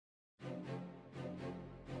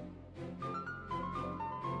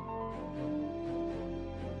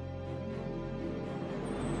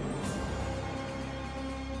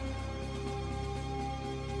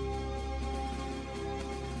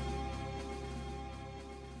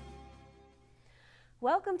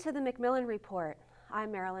Welcome to the Macmillan Report.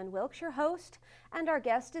 I'm Marilyn Wilkes, your host, and our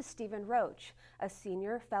guest is Stephen Roach, a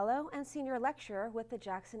senior fellow and senior lecturer with the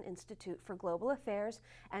Jackson Institute for Global Affairs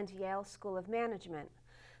and Yale School of Management.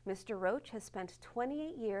 Mr. Roach has spent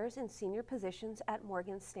 28 years in senior positions at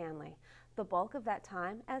Morgan Stanley, the bulk of that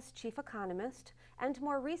time as Chief Economist, and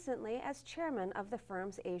more recently as chairman of the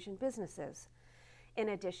firm's Asian businesses. In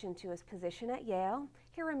addition to his position at Yale,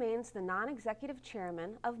 he remains the non-executive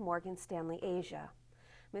chairman of Morgan Stanley Asia.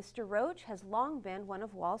 Mr. Roach has long been one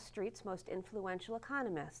of Wall Street's most influential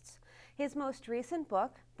economists. His most recent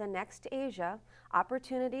book, The Next Asia: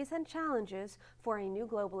 Opportunities and Challenges for a New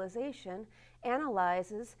Globalization,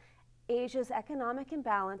 analyzes Asia's economic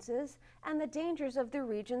imbalances and the dangers of the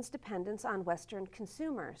region's dependence on Western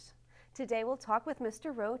consumers. Today we'll talk with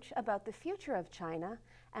Mr. Roach about the future of China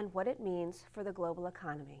and what it means for the global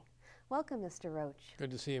economy. Welcome, Mr. Roach.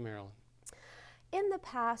 Good to see you, Marilyn. In the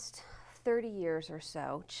past 30 years or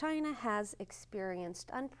so, China has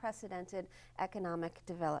experienced unprecedented economic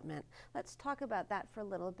development. Let's talk about that for a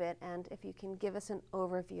little bit, and if you can give us an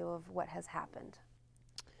overview of what has happened.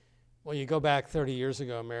 Well, you go back 30 years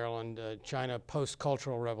ago, Maryland, China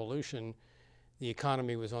post-Cultural Revolution, the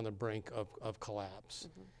economy was on the brink of collapse.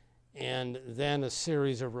 Mm-hmm. And then a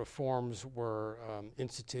series of reforms were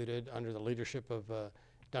instituted under the leadership of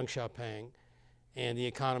Deng Xiaoping, and the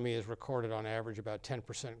economy has recorded on average about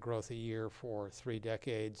 10% growth a year for 3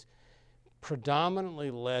 decades,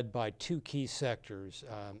 predominantly led by 2 key sectors,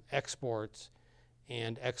 exports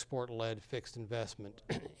and export-led fixed investment.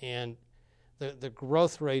 And the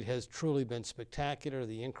growth rate has truly been spectacular.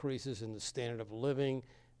 The increases in the standard of living,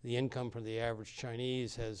 the income for the average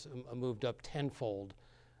Chinese has moved up tenfold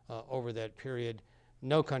over that period.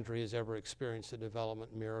 No country has ever experienced a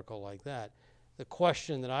development miracle like that. The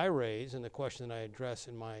question that I raise and the question that I address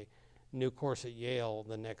in my new course at Yale,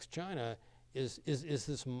 The Next China, is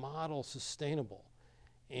this model sustainable?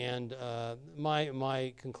 And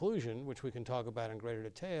my conclusion, which we can talk about in greater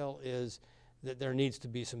detail, is that there needs to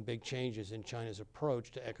be some big changes in China's approach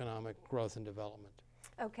to economic growth and development.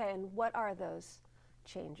 Okay, and what are those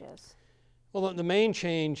changes? Well, the main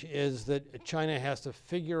change is that China has to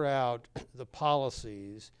figure out the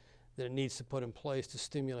policies that it needs to put in place to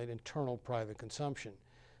stimulate internal private consumption.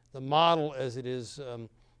 The model, as it has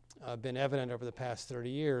been evident over the past 30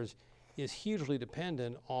 years, is hugely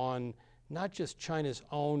dependent on not just China's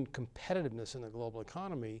own competitiveness in the global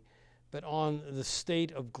economy, but on the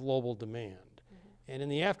state of global demand. Mm-hmm. And in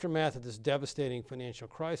the aftermath of this devastating financial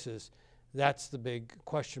crisis, that's the big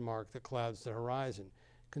question mark that clouds the horizon.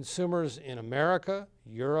 Consumers in America,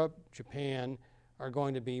 Europe, Japan are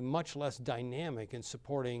going to be much less dynamic in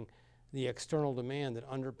supporting the external demand that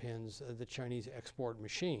underpins the Chinese export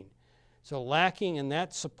machine. So lacking in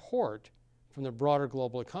that support from the broader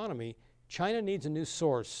global economy, China needs a new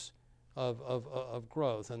source of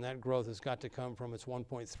growth, and that growth has got to come from its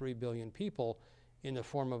 1.3 billion people in the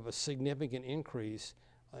form of a significant increase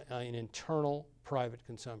in internal private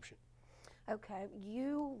consumption. Okay,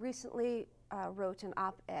 you recently wrote an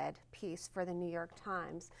op-ed piece for the New York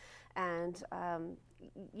Times, and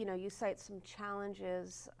you cite some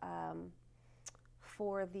challenges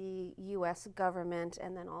for the U.S. government,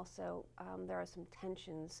 and then also there are some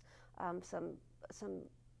tensions, some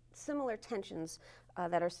similar tensions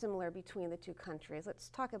that are similar between the 2 countries. Let's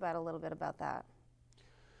talk about a little bit about that.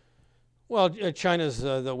 Well, China's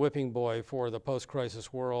the whipping boy for the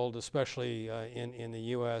post-crisis world, especially in the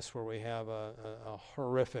U.S., where we have a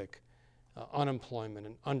horrific unemployment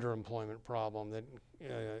and underemployment problem that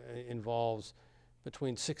involves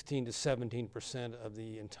between 16 to 17% of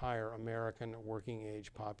the entire American working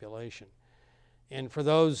age population. And for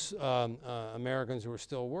those Americans who are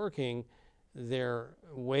still working, their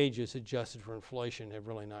wages adjusted for inflation have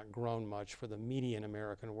really not grown much for the median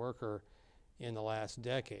American worker in the last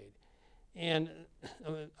decade. And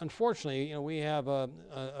unfortunately, we have a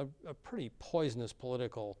pretty poisonous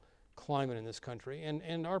political climate in this country,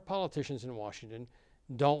 and our politicians in Washington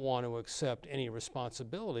don't want to accept any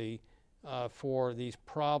responsibility for these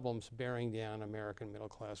problems bearing down American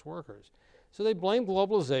middle-class workers. So they blame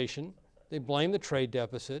globalization, they blame the trade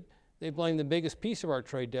deficit, they blame the biggest piece of our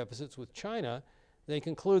trade deficits with China. They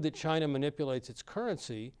conclude that China manipulates its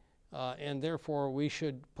currency, and therefore we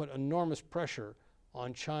should put enormous pressure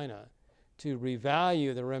on China to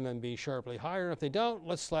revalue the renminbi sharply higher. And if they don't,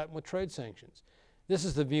 let's slap them with trade sanctions. This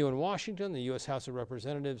is the view in Washington. The U.S. House of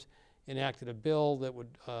Representatives enacted a bill that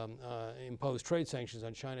would impose trade sanctions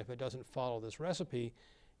on China if it doesn't follow this recipe.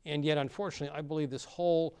 And yet, unfortunately, I believe this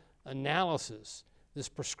whole analysis, this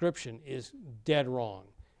prescription, is dead wrong.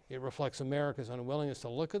 It reflects America's unwillingness to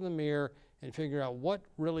look in the mirror and figure out what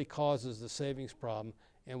really causes the savings problem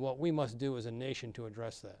and what we must do as a nation to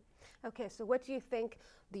address that. Okay, so what do you think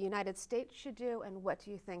the United States should do, and what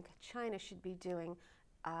do you think China should be doing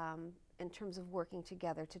in terms of working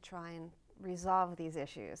together to try and resolve these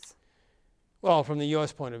issues? Well, from the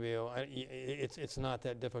U.S. point of view, it's not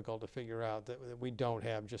that difficult to figure out that we don't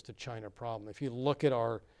have just a China problem. If you look at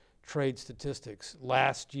our trade statistics,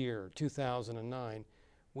 last year, 2009,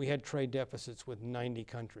 we had trade deficits with 90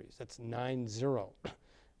 countries. That's 9-0.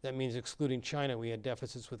 That means excluding China, we had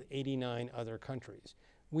deficits with 89 other countries.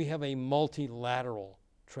 We have a multilateral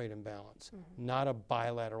trade imbalance, not a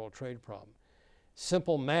bilateral trade problem.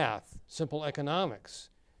 Simple math, simple economics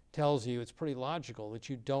tells you it's pretty logical that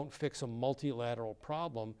you don't fix a multilateral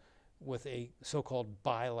problem with a so-called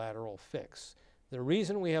bilateral fix. The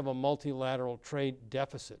reason we have a multilateral trade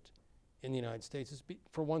deficit in the United States is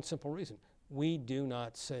for one simple reason. We do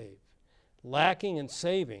not save. Lacking in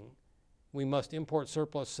saving, we must import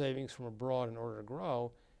surplus savings from abroad in order to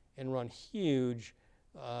grow and run huge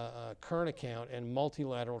current account and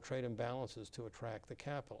multilateral trade imbalances to attract the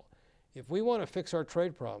capital. If we want to fix our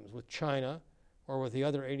trade problems with China or with the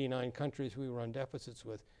other 89 countries we run deficits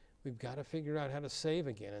with, we've got to figure out how to save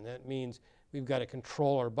again. And that means we've got to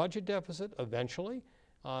control our budget deficit eventually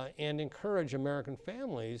and encourage American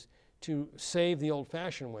families to save the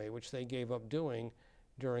old-fashioned way, which they gave up doing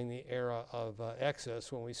during the era of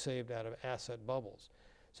excess when we saved out of asset bubbles.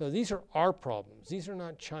 So these are our problems. These are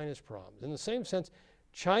not China's problems. In the same sense,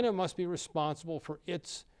 China must be responsible for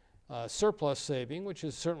its surplus saving, which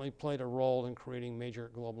has certainly played a role in creating major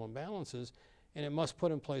global imbalances, and it must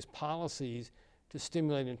put in place policies to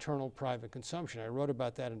stimulate internal private consumption. I wrote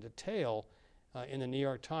about that in detail in the New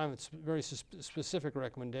York Times. It's very specific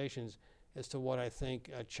recommendations as to what I think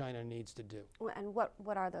China needs to do. And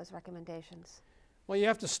what are those recommendations? Well, you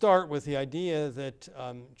have to start with the idea that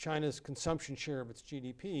China's consumption share of its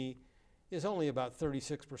GDP is only about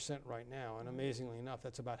 36% right now, and amazingly enough,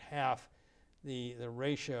 that's about half the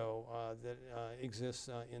ratio that exists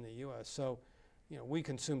in the U.S. So, we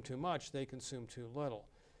consume too much, they consume too little.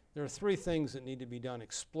 There are three things that need to be done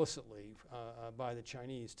explicitly by the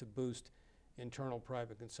Chinese to boost internal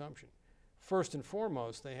private consumption. First and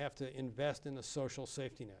foremost, they have to invest in a social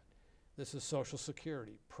safety net. This is Social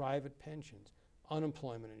Security, private pensions,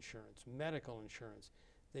 unemployment insurance, medical insurance.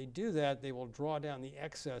 They do that, they will draw down the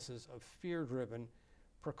excesses of fear-driven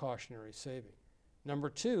precautionary saving. Number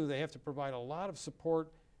two, they have to provide a lot of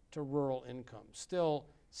support to rural income. Still,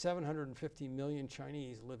 750 million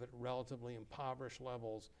Chinese live at relatively impoverished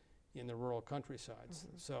levels in the rural countrysides.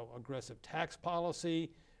 So aggressive tax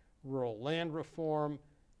policy, rural land reform,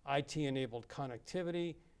 IT-enabled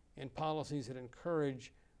connectivity, and policies that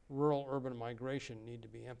encourage rural-urban migration need to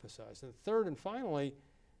be emphasized. And third and finally,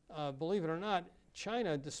 believe it or not,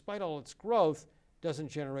 China, despite all its growth, doesn't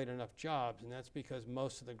generate enough jobs, and that's because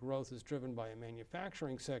most of the growth is driven by a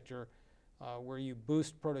manufacturing sector where you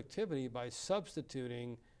boost productivity by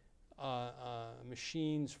substituting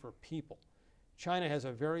machines for people. China has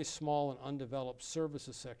a very small and undeveloped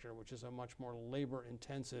services sector, which is a much more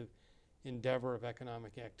labor-intensive endeavor of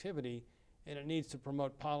economic activity, and it needs to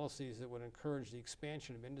promote policies that would encourage the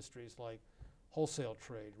expansion of industries like wholesale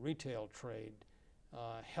trade, retail trade,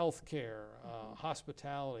 healthcare,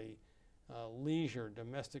 hospitality, leisure,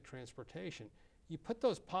 domestic transportation. You put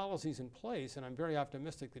those policies in place, and I'm very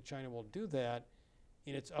optimistic that China will do that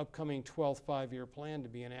in its upcoming 12th five-year plan to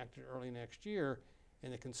be enacted early next year,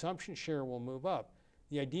 and the consumption share will move up.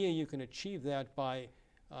 The idea you can achieve that by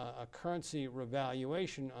a currency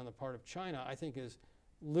revaluation on the part of China, I think, is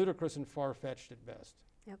ludicrous and far-fetched at best.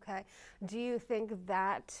 Okay. Do you think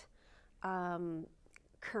that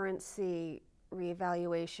currency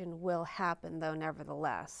reevaluation will happen, though,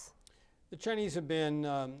 nevertheless? The Chinese have been,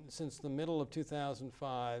 since the middle of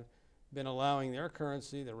 2005, been allowing their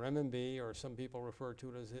currency, the renminbi, or some people refer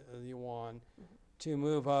to it as the yuan, to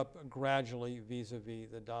move up gradually vis-a-vis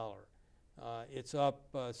the dollar. It's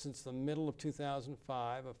up since the middle of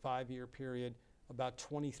 2005, a five-year period, about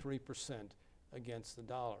 23% against the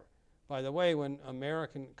dollar. By the way, when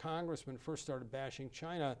American congressmen first started bashing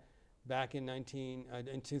China back in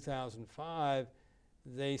 2005,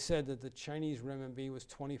 they said that the Chinese renminbi was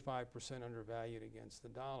 25% undervalued against the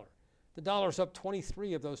dollar. The dollar's up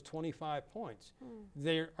 23 of those 25 points.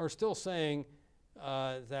 They are still saying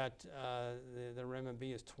that the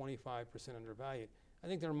renminbi is 25% undervalued. I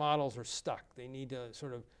think their models are stuck. They need to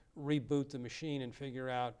sort of reboot the machine and figure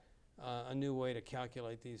out a new way to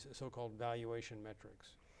calculate these so-called valuation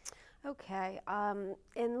metrics. Okay.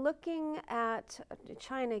 In looking at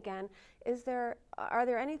China again, are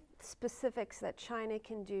there any specifics that China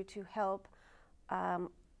can do to help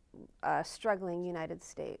struggling United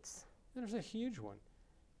States? There's a huge one.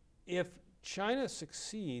 If China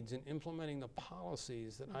succeeds in implementing the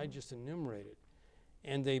policies that I just enumerated,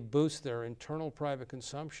 and they boost their internal private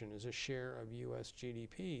consumption as a share of U.S.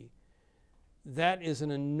 GDP, that is an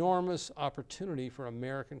enormous opportunity for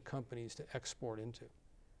American companies to export into.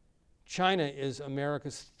 China is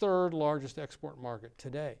America's third largest export market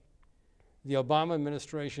today. The Obama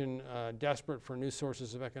administration, desperate for new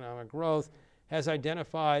sources of economic growth, has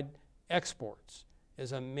identified exports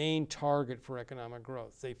as a main target for economic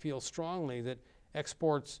growth. They feel strongly that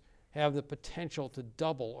exports have the potential to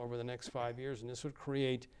double over the next 5 years, and this would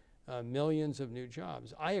create millions of new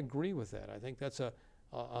jobs. I agree with that. I think that's a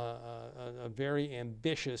very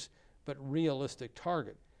ambitious but realistic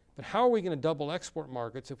target. But how are we going to double export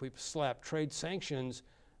markets if we slap trade sanctions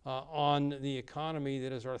on the economy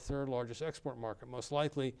that is our third largest export market? Most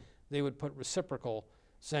likely, they would put reciprocal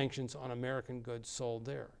sanctions on American goods sold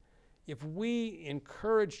there. If we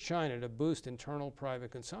encourage China to boost internal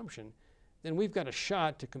private consumption, then we've got a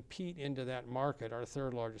shot to compete into that market, our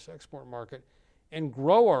third largest export market, and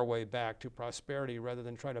grow our way back to prosperity rather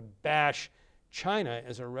than try to bash China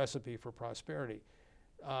as a recipe for prosperity.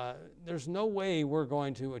 There's no way we're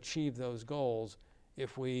going to achieve those goals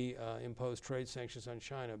if we impose trade sanctions on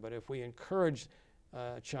China. But if we encourage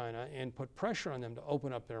China and put pressure on them to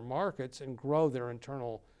open up their markets and grow their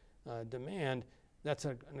internal demand, that's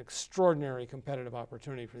an extraordinary competitive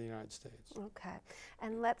opportunity for the United States. Okay.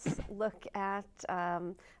 And let's look at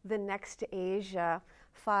the next Asia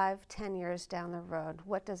 5-10 years down the road.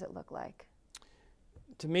 What does it look like?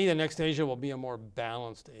 To me, the next Asia will be a more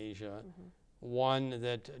balanced Asia, one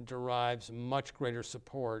that derives much greater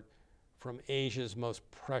support from Asia's most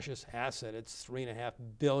precious asset, its 3.5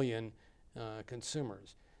 billion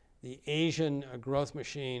consumers. The Asian growth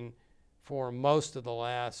machine for most of the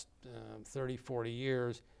last 30, 40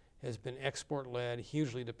 years has been export-led,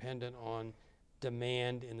 hugely dependent on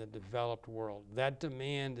demand in the developed world. That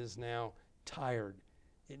demand is now tired.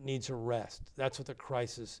 It needs a rest. That's what the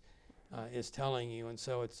crisis is telling you. And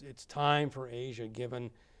so it's time for Asia,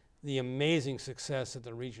 given the amazing success that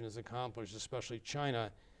the region has accomplished, especially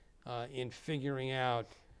China, in figuring out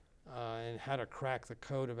and how to crack the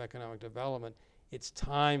code of economic development. It's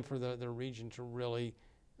time for the region to really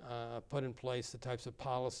put in place the types of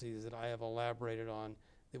policies that I have elaborated on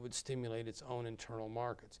that would stimulate its own internal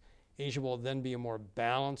markets. Asia will then be a more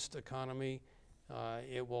balanced economy.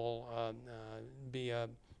 It will be an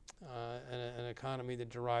economy that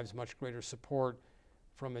derives much greater support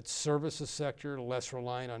from its services sector, less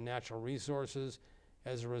reliant on natural resources.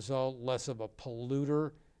 As a result, less of a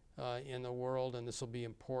polluter in the world, and this will be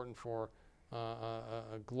important for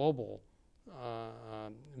a global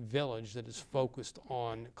village that is focused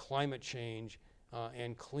on climate change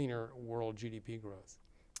and cleaner world GDP growth.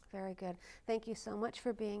 Very good. Thank you so much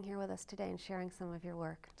for being here with us today and sharing some of your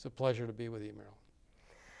work. It's a pleasure to be with you, Marilyn.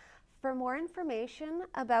 For more information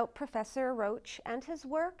about Professor Roach and his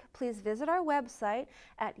work, please visit our website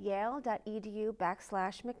at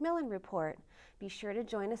yale.edu/Macmillan Report. Be sure to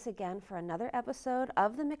join us again for another episode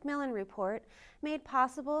of the Macmillan Report, made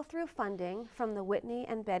possible through funding from the Whitney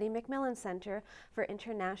and Betty Macmillan Center for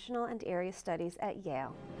International and Area Studies at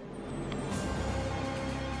Yale.